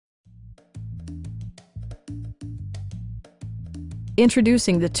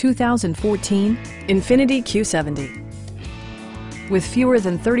Introducing the 2014 Infiniti Q70. With fewer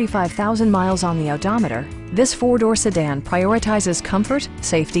than 35,000 miles on the odometer, this four-door sedan prioritizes comfort,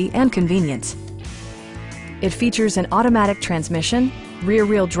 safety, and convenience. It features an automatic transmission,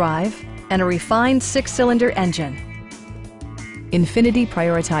 rear-wheel drive, and a refined six-cylinder engine. Infiniti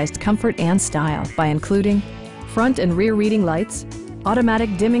prioritized comfort and style by including front and rear reading lights,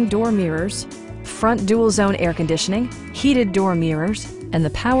 automatic dimming door mirrors, front dual-zone air conditioning, heated door mirrors, and the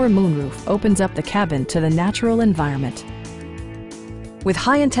power moonroof opens up the cabin to the natural environment. With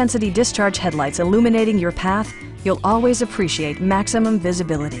high-intensity discharge headlights illuminating your path, you'll always appreciate maximum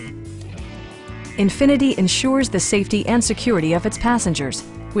visibility. Infiniti ensures the safety and security of its passengers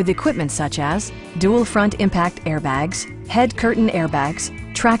with equipment such as dual front impact airbags, head curtain airbags,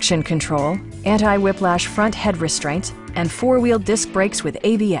 traction control, anti-whiplash front head restraints, and four-wheel disc brakes with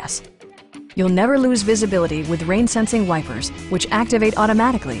ABS. You'll never lose visibility with rain-sensing wipers, which activate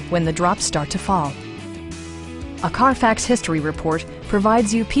automatically when the drops start to fall. A Carfax history report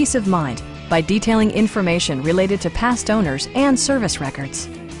provides you peace of mind by detailing information related to past owners and service records.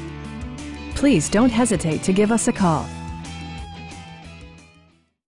 Please don't hesitate to give us a call.